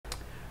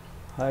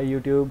Hi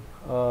YouTube,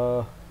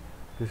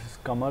 this is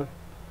Kamal.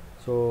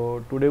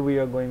 So today we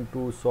are going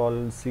to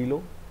solve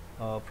Silo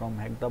from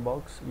Hack the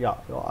Box. Yeah,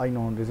 I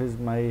know this is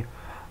my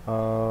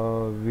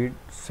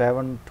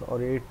 7th or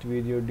 8th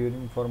video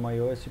during for my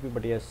OSCP,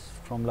 but yes,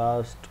 from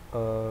last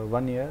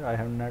 1 year I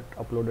have not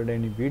uploaded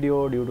any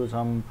video due to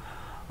some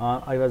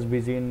I was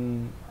busy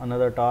in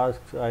another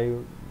tasks. I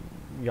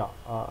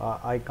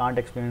can't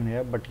explain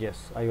here, but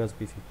yes, I was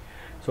busy.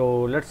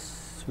 So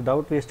let's,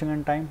 without wasting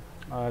any time,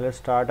 let's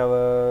start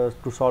our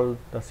to solve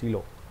the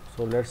silo.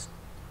 So let's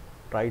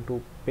try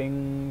to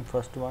ping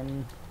first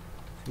one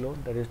silo,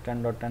 that is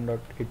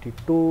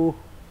 10.10.82.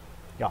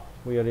 yeah,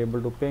 we are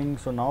able to ping.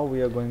 So now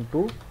we are going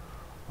to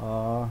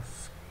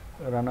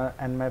run a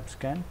nmap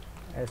scan,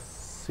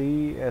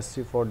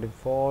 sc for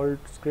default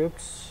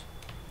scripts,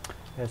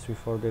 sv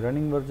for the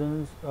running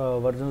versions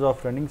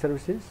of running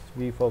services,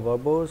 v for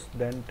verbose,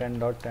 then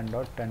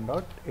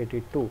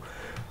 10.10.10.82.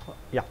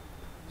 yeah,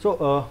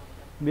 so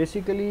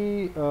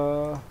basically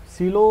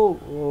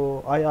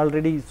silo, I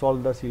already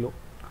solved the silo.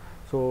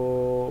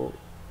 So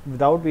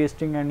without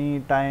wasting any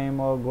time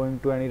or going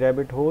to any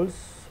rabbit holes,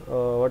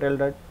 what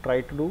I'll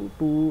try to do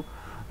to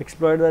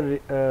exploit the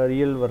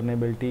real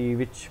vulnerability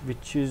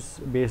which is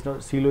based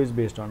on silo is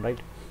based on,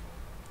 right?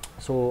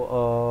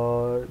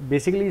 So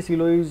basically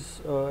silo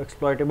is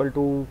exploitable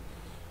to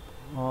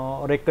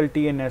oracle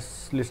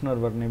TNS listener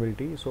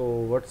vulnerability. So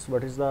what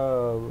is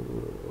the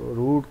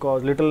root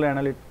cause, little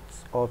analytics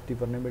of the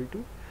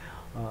vulnerability.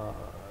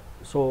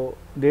 So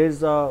there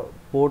is a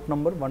port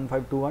number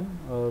 1521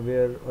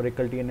 where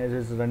oracle TNS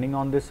is running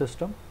on this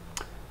system.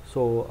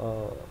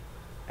 So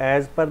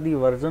as per the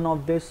version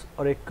of this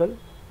oracle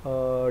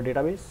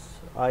database,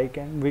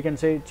 we can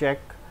say check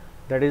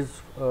that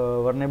is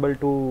vulnerable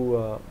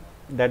to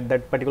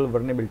that particular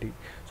vulnerability.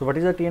 So what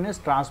is the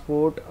TNS?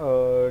 Transport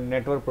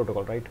network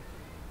protocol, right?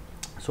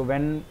 So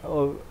when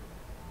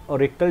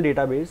oracle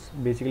database,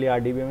 basically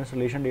RDBMS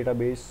relation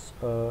database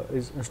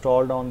is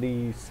installed on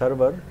the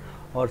server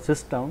or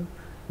system,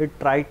 it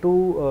try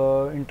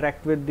to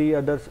interact with the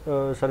other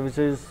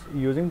services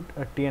using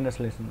TNS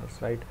listeners,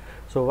 right?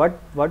 So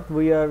what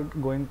we are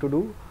going to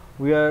do,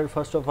 we are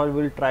first of all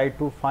will try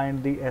to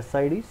find the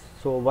SIDs.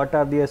 So what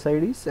are the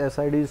SIDs?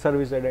 SID is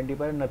service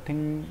identifier,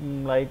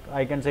 nothing like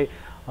I can say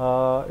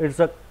it's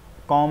a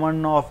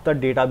common of the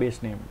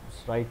database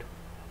names, right?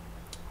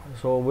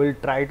 So we'll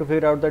try to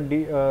figure out the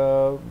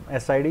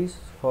SIDs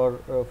for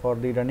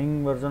the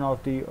running version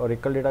of the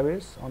oracle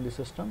database on the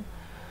system.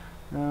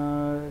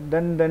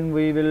 Then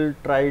we will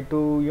try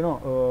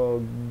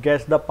to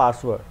guess the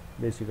password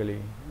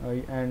basically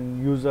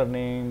and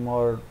username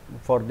or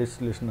for this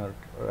listener,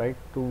 right,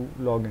 to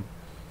log in.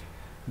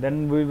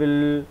 Then we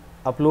will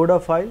upload a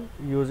file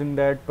using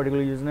that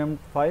particular username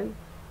file,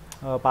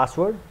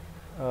 password.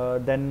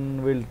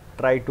 Then we'll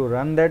try to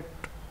run that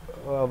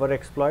our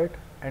exploit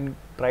and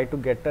try to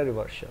get a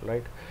reverse shell,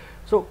 right?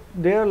 So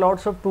there are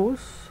lots of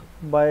tools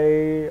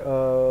by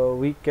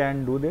we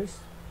can do this,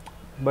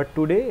 but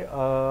today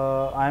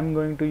I am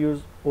going to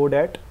use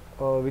odat,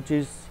 which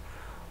is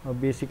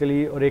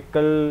basically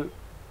oracle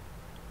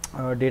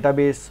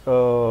database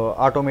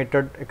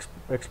automated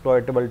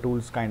exploitable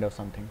tools kind of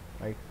something,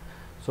 right?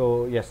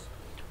 So yes,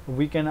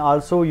 we can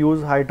also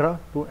use hydra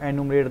to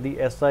enumerate the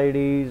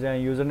SIDs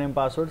and username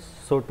passwords.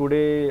 So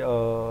today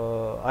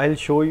I'll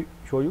show you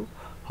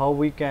how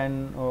we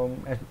can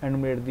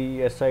enumerate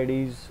the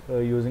SIDs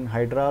using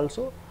hydra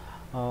also,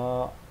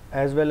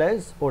 as well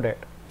as odat.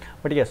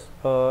 But yes,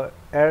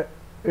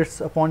 it's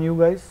upon you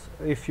guys.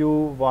 If you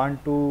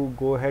want to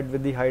go ahead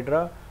with the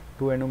hydra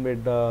to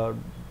enumerate the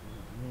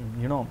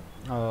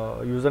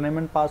username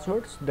and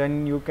passwords,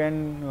 then you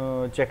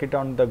can check it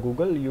on the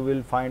Google. You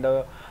will find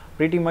a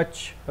pretty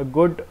much a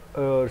good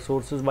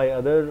sources by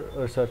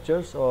other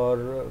searchers,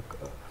 or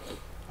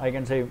I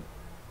can say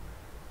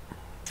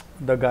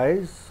the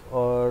guys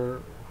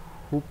or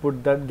who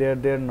put that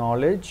their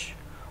knowledge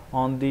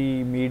on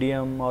the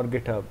Medium or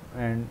GitHub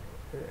and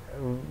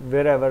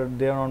wherever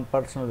they are on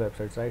personal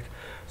websites, right?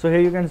 So here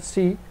you can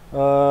see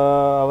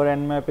our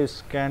nmap is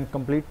scan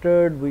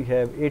completed. We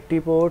have 80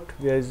 port,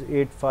 there is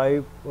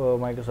 85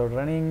 Microsoft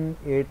running,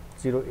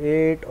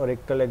 808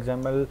 Oracle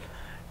XML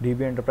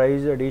DB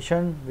Enterprise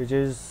Edition, which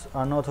is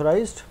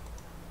unauthorized,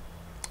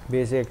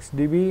 basic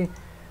XDB.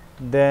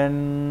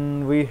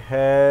 Then we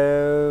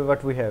have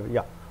what we have,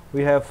 yeah,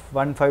 we have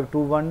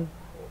 1521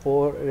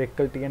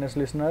 Oracle TNS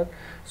listener.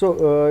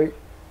 So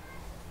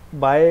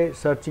by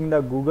searching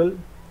the Google,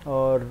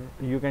 or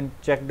you can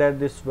check that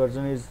this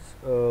version is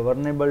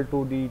vulnerable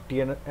to the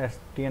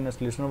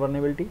TNS listener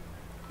vulnerability.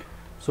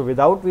 So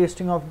without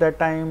wasting of that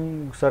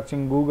time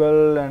searching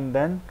Google, and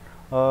then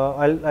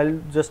I'll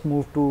just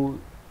move to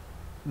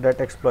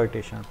that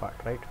exploitation part,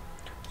 right?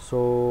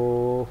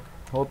 So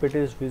hope it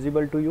is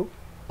visible to you.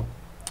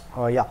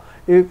 Yeah,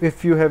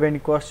 if you have any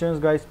questions,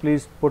 guys,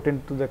 please put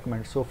into the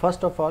comments. So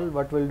first of all,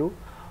 what we'll do,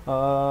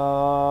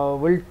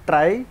 we'll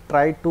try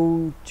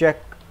to check,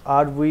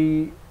 are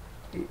we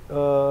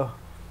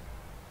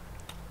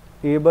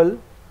able,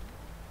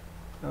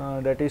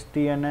 that is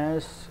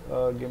TNS,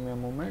 give me a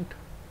moment,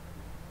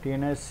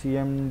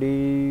 tnscmd,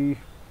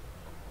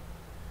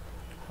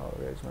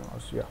 where's my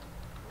mouse, yeah,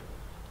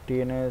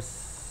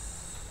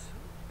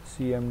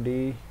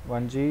 tnscmd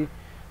 1g.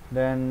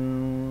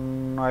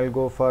 Then I'll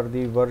go for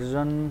the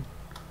version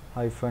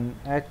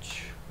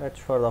 -h,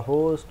 h for the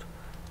host,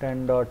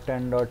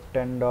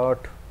 10.10.10.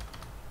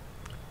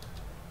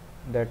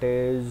 that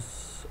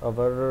is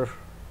our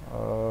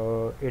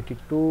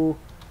 82,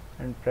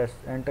 and press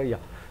enter. Yeah,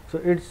 so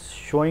it's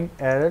showing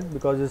error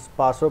because it's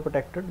password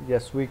protected.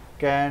 Yes, we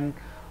can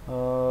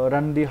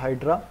run the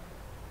hydra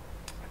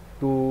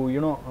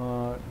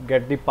to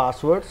get the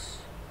passwords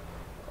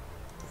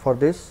for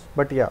this,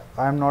 but yeah,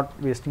 I am not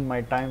wasting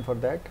my time for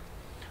that.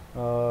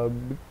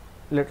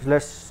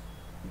 Let's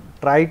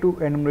try to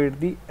enumerate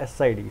the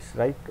SIDs,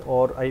 right?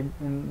 Or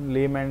in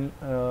layman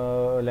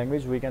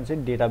language we can say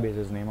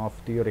databases name of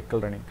the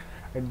Oracle running.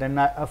 And then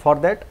for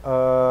that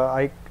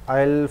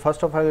I'll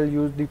first of all I'll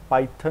use the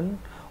Python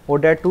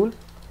odat tool,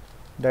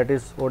 that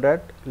is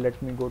odat.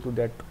 Let me go to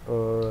that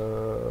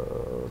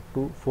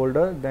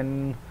folder,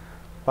 then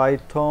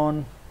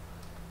Python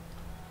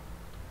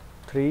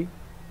 3,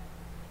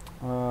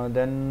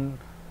 then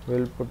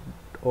we'll put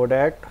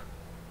odat,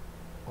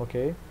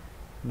 okay,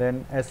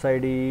 then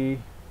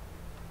sidguesser,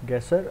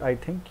 I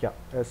think, yeah,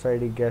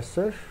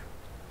 sidguesser,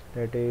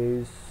 that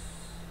is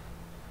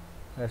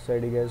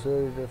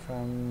sidguesser, if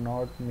I'm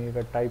not make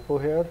a typo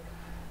here.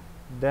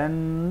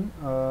 Then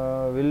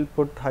we'll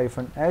put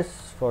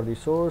 -s for the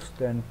source,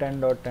 then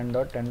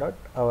 10.10.10.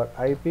 our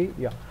IP,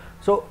 yeah.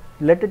 So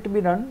let it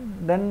be run.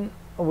 Then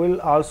we'll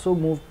also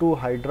move to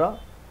hydra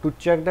to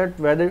check that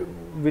whether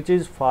which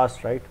is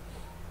fast, right?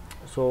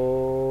 So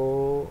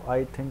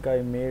I think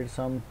I made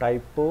some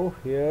typo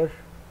here.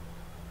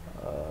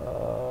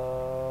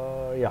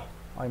 Yeah,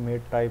 I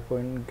made typo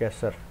in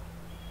guesser,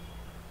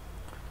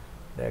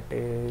 that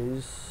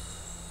is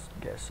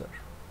guesser,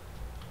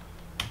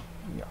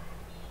 yeah.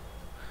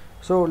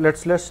 So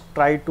let's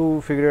try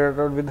to figure it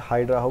out with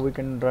hydra, how we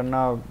can run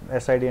a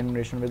SID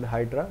enumeration with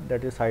hydra,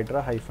 that is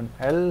hydra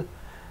 -l.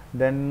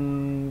 Then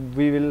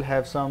we will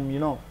have some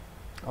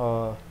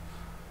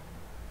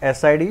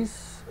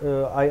SIDs.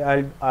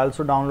 I'll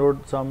also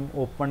download some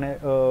open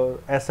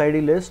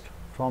SID list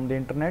from the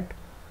internet,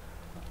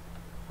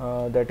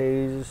 that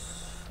is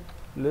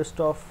list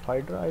of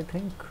hydra, I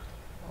think,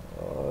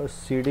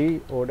 cd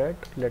odat.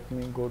 Let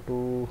me go to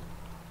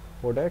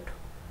odat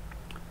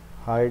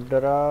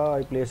hydra,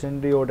 I place in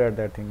the odat,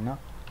 that thing na,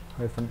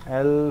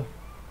 -l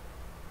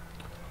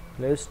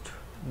list,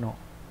 no,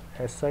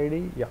 SID,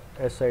 yeah,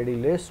 SID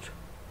list.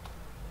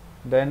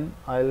 Then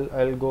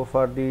I'll go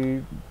for the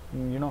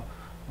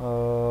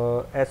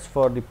S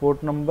for the port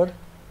number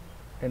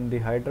in the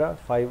hydra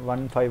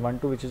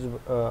 51512, which is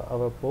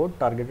our port,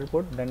 targeted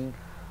port. Then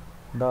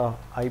the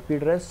IP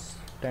address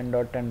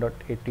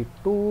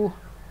 10.10.82.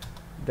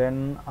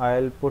 then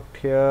I'll put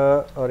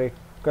here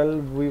Oracle,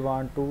 we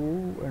want to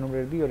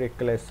enumerate the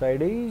Oracle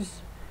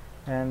SIDs,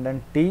 and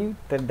then T,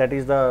 that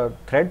is the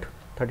thread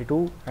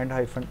 32, and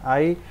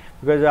 -i,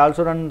 because I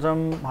also run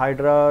some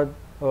hydra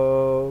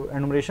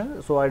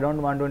enumeration, so I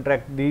don't want to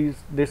interact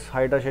this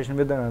hydra session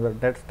with another,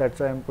 that's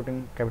why I'm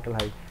putting capital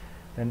I.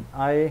 Then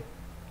I,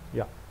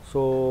 yeah,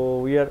 so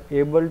we are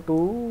able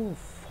to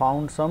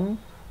found some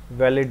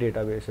valid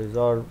databases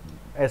or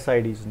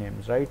SIDs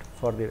names, right,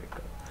 for the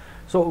Oracle.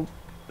 So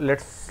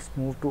let's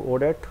move to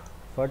odat,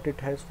 what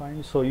it has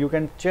found. So you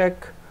can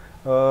check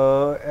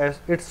as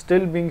it's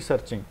still being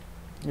searching,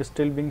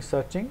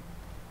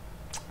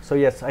 so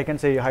yes, I can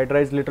say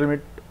hydra is little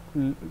bit,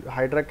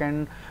 hydra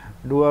can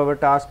do our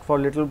task for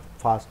little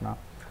fast now.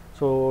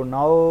 So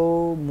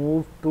now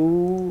move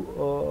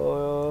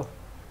to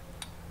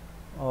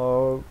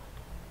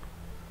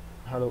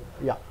hello,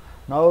 yeah,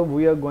 now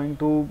we are going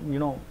to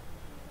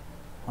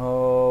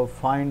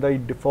find the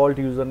default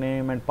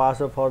username and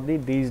password for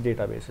these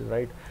databases,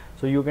 right?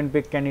 So you can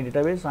pick any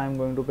database. I am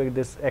going to pick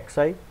this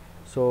xi,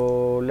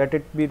 so let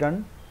it be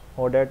run,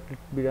 odat it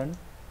be run.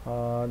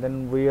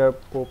 Then we are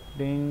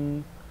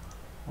opening,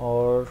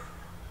 or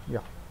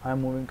yeah, I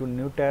am moving to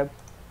new tab,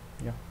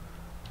 yeah,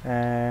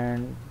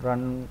 and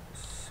run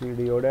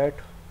cd odat.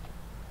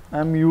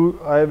 I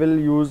will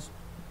use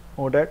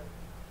odat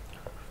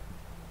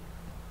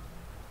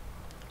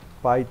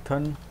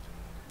Python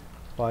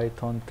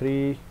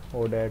 3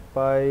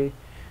 odat.py.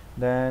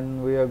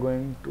 Then we are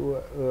going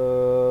to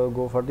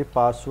go for the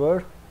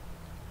password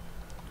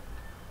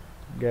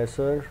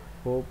guesser.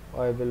 Hope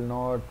I will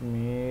not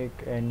make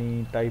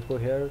any typo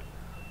here.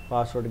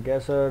 Password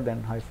guesser,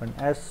 then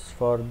 -s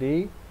for the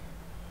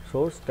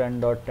source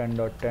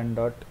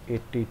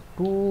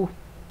 10.10.10.82.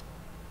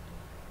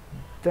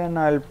 Then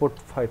I'll put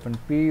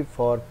 -p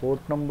for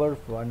port number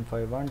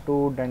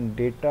 1512. Then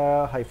data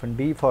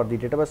 -d for the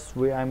database.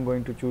 I'm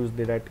going to choose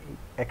the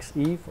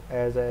 .exe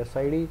as a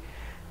SID.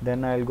 Then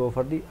I'll go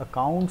for the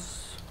accounts.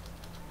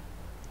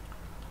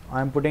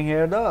 I'm putting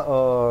here the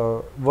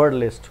word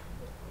list,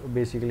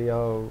 basically a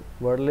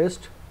word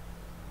list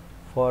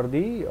for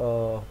the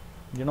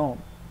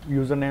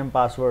username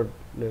password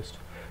list.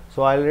 So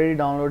I already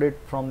downloaded it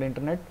from the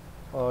internet,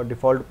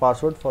 default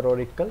password for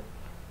Oracle.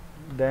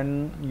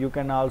 then you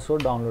can also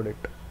download it.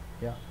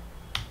 Yeah,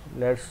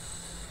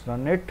 let's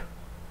run it.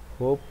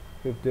 Hope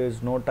if there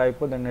is no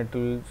typo, then it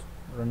will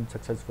run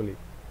successfully.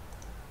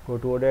 Go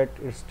to odat,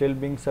 it's still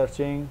being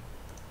searching.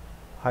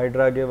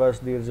 Hydra gave us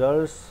the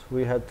results.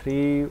 We have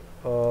 3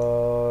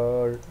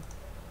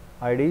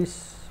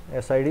 IDs,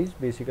 SIDs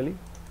basically.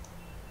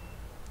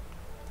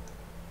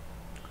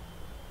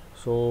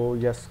 So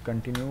yes,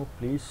 continue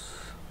please.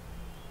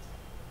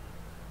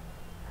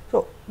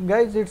 So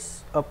guys,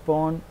 it's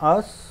upon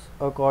us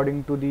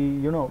according to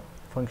the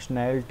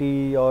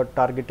functionality or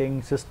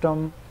targeting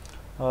system,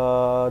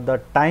 the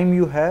time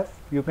you have,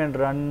 you can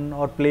run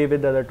or play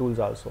with other tools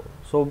also.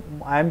 So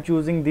I am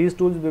choosing these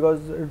tools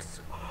because it's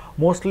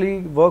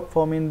mostly work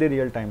for me in the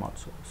real time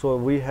also. So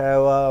we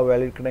have a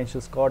valid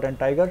credentials Scott and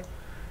Tiger.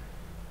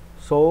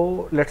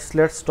 So let's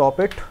stop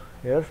it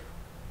here.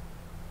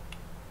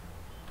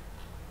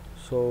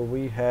 So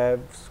we have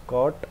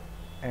Scott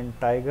and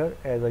Tiger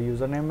as a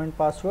username and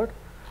password.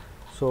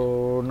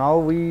 So now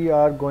we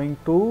are going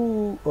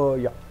to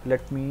yeah,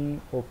 let me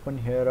open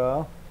here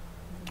a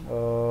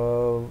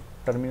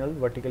terminal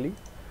vertically.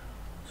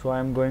 So I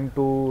am going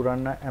to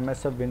run a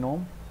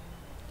msfvenom.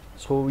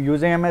 So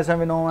using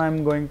msfvenom, I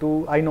am going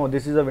to, I know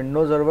this is a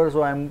Windows server,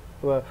 so I am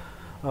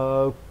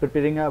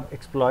preparing a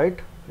exploit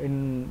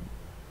in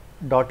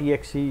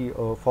 .exe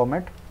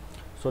format.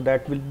 So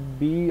that will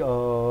be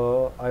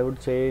I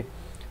would say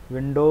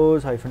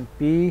Windows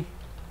 -p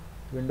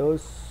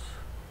Windows,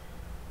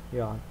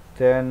 yeah,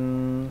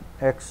 then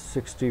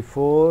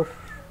x64,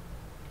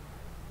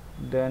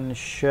 then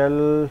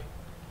shell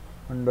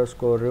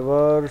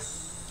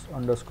 _reverse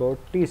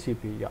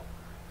 _tcp. Yeah,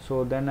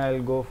 so then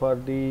I'll go for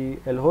the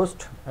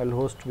LHOST.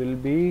 LHOST will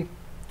be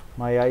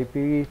my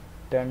IP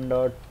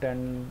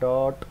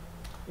 10.10.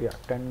 Yeah,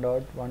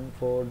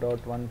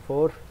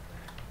 10.14.14.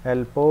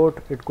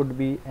 LPORT, it could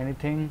be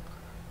anything.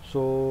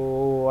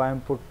 So I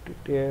am put it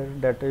here,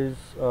 that is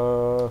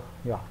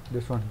yeah,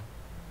 this one,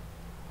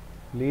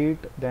 lead,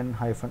 then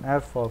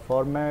 -f for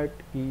format,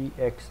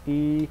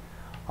 exe.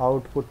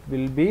 Output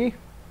will be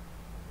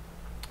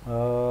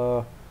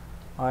I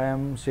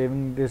am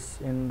saving this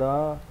in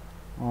the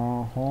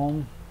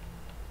home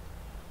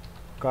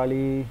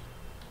Kali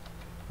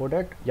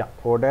odat, yeah,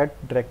 odat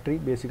directory.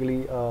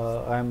 Basically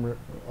I am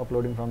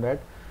uploading from that,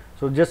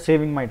 so just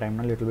saving my time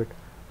a little bit.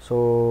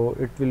 So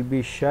it will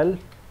be shell,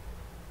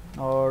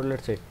 or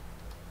let's say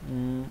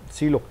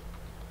silo.exe.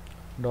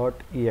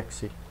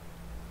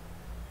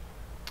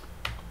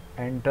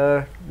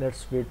 Enter.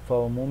 Let's wait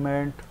for a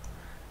moment.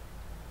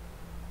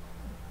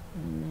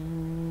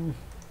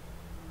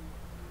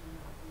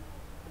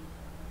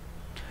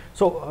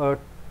 So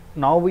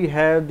now we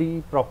have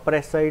the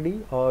proper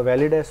SID or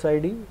valid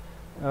SID,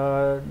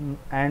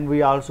 and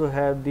we also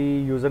have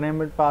the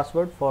username and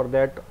password for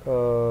that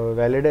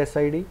valid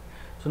SID.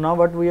 So now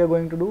what we are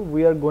going to do,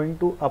 we are going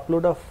to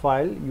upload a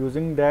file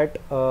using that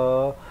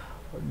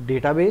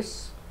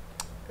database,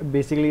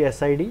 basically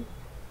SID,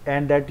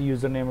 and that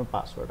username and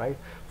password, right?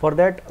 For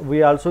that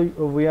we are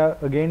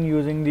again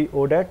using the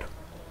odat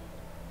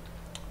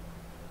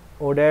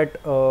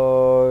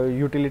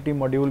utility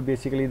module.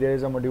 Basically there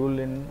is a module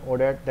in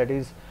odat, that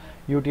is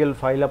utl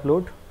file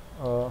upload.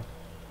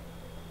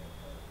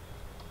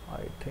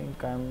 I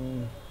think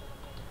I'm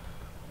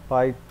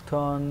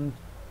Python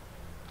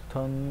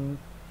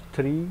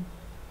 3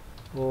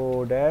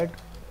 odat.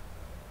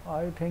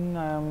 I think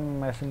I am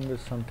messing with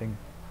something.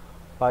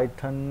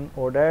 Python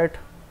odat,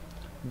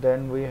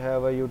 then we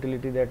have a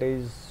utility that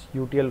is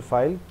utl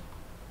file,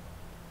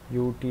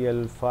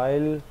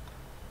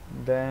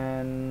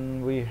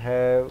 then we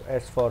have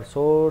s for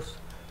source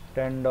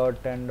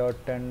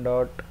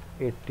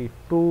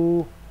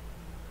 10.10.10.82.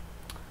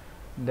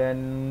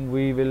 then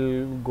we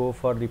will go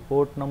for the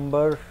port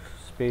number,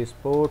 space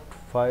port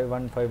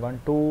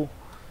 51512.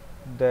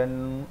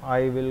 then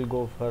I will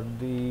go for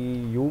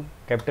the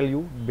capital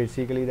U,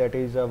 basically that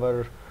is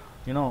our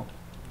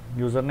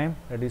username,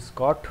 that is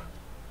Scott,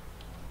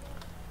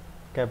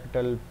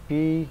 capital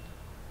P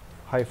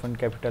hyphen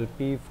capital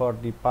P for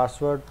the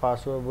password.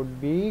 Password would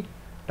be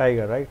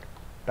Tiger, right?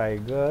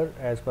 Tiger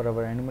as per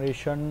our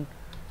enumeration,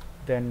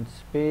 then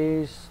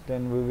space,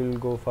 then we will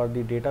go for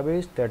the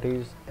database, that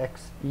is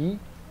XE,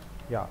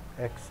 yeah,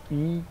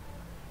 XE,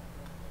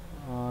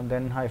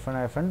 then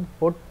hyphen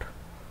put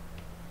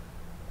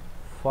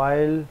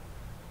file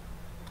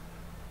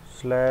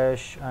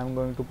slash, I am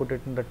going to put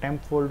it in the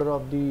temp folder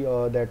of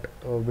the that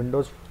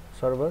Windows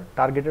server,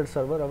 targeted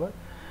server our.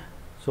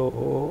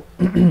 So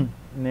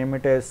name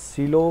it as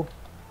silo.exe.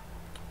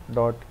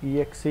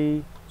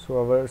 so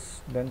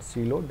ours then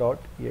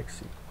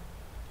silo.exe.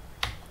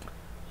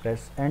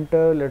 Press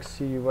enter. Let's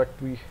see what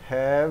we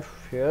have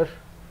here.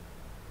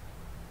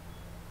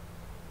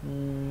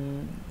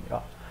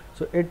 Yeah,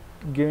 so it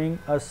giving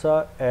us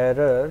a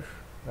error,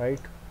 right?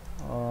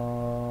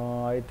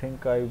 I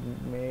think I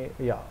may,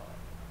 yeah,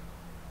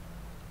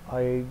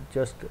 I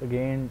just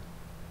again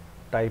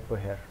typo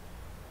here,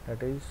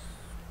 that is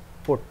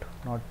put,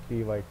 not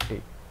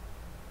pyt.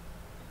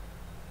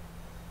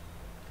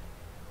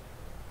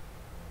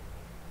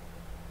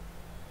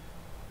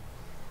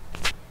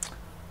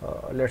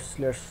 let's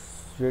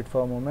wait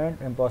for a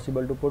moment.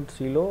 Impossible to put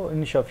silo,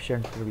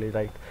 insufficient privilege,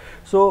 right?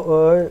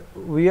 So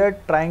we are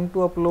trying to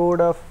upload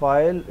a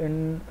file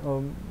in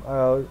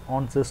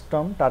on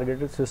system,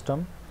 targeted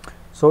system,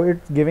 so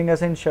it's giving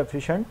us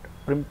insufficient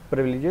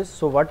privileges.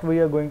 So what we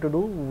are going to do,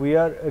 we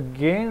are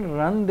again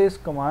run this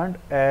command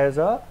as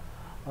a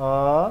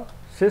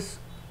sysdba,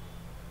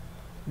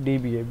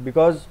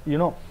 because you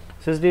know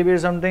sysdba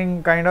is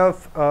something kind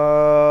of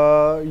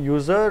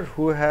user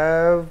who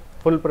have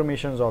full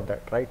permissions of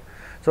that, right?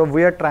 So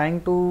we are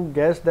trying to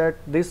guess that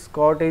this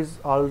code is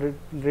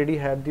already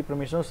have the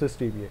permission of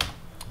sysdba.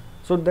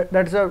 So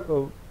that's a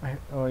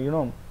you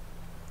know,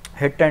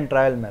 hit and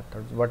trial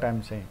methods, what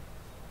I'm saying.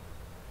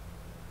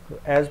 So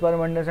as per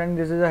my understanding,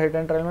 this is a hit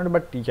and trial method,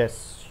 but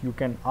yes, you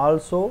can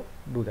also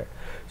do that.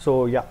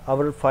 So yeah,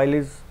 our file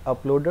is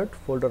uploaded,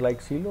 folder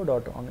like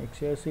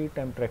silo.on.exe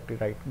temp directory,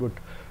 right? Good.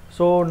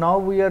 So now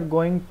we are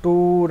going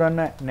to run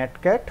a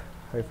netcat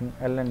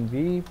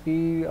 -lnvp.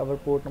 Our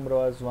port number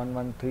was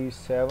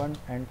 1137.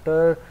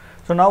 Enter.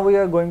 So now we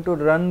are going to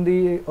run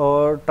the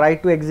try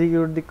to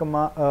execute the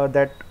command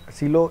that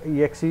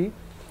silo.exe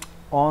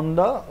on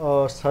the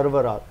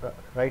server,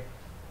 right?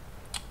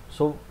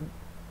 So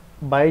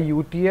by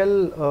UTL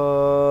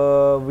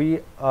we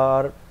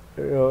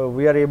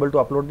are able to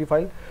upload the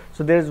file.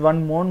 So there is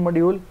one more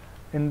module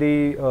in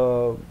the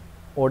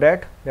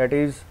ODAT, that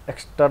is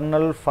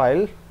external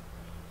file.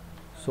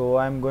 So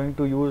I am going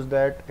to use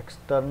that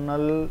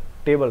external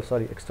table.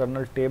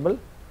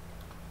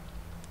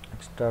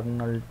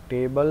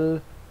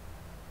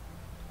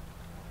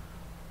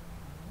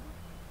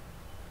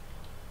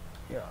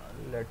 Yeah,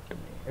 let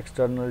me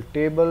external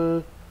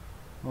table.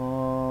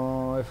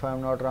 If I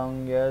am not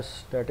wrong,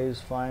 yes, that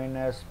is fine.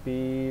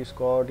 SP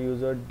Scott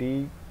user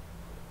D.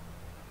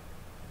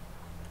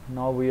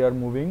 Now we are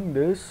moving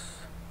this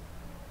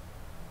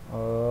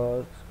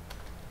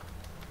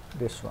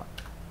this one.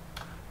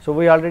 So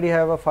we already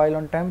have a file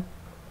on temp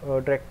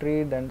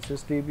directory, then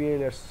sysdba.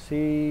 Let's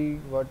see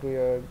what we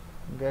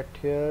get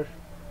here.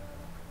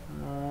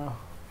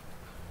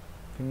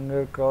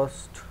 Finger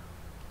crossed.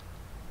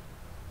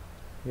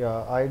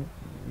 Yeah,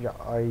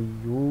 I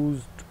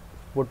used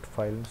put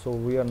file, so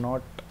we are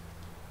not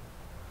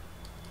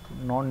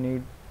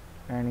need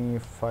any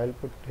file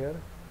put here.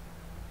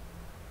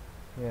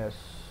 Yes,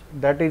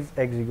 that is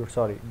execute.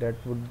 Sorry, that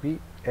would be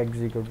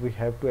execute. We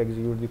have to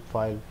execute the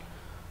file.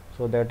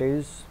 So that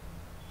is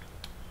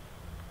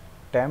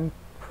temp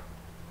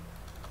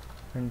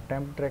in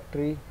temp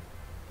directory.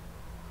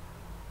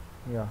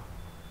 Yeah,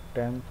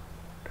 temp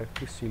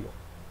directory silo.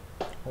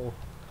 Oh,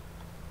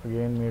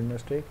 again made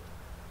mistake.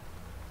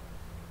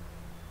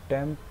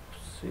 Temp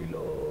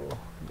silo.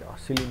 Yeah,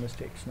 silly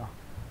mistakes now.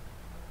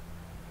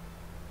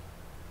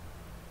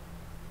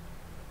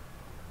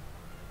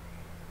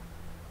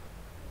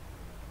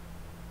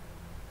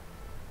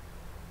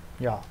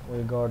 Yeah,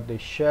 we got the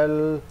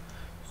shell.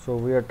 So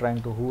we are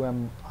trying to who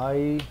am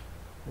I.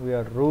 We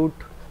are root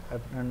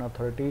and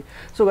authority.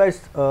 So guys,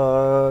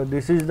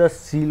 this is the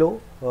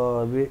silo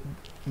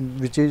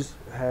which is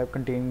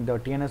containing the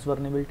TNS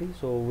vulnerability.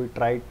 So we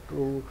tried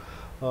to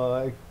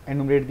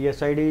enumerate the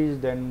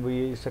SIDs, then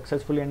we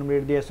successfully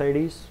enumerate the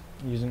SIDs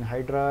using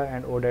hydra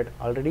and odat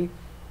already.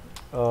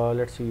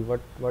 Let's see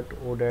what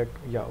odat.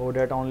 Yeah,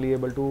 odat only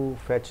able to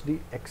fetch the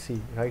exe,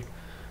 right?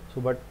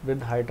 So but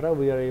with hydra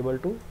we are able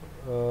to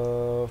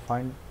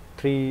find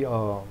 3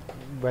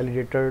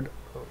 validated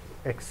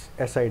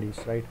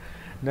SIDs, right?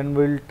 Then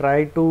we'll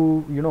try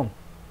to, you know,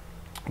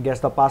 guess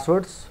the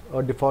passwords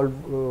or default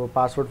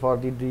password for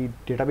the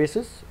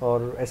databases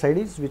or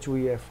SIDs which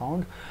we have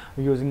found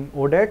using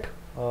odat.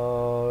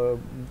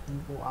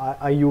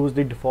 I use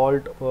the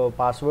default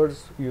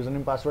passwords,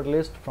 username password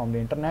list from the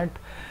internet.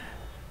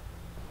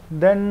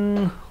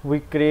 Then we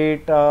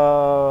create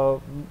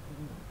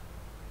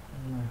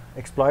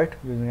exploit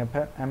using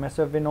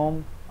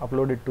msfvenom,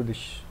 upload it to the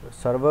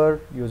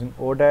server using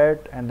odat,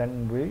 and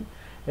then we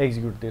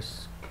execute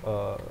this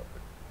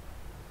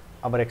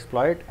our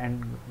exploit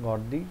and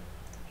got the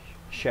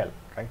shell,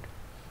 right?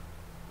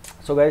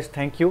 So guys,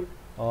 thank you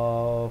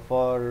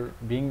for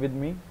being with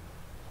me.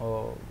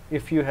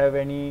 If you have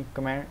any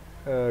comment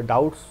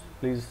doubts,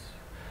 please,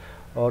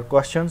 or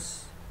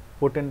questions,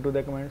 put into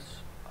the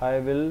comments. I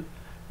will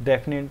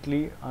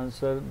definitely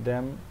answer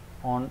them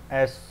on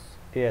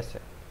ASAP,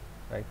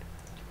 right?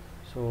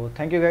 So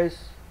thank you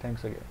guys,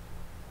 thanks again.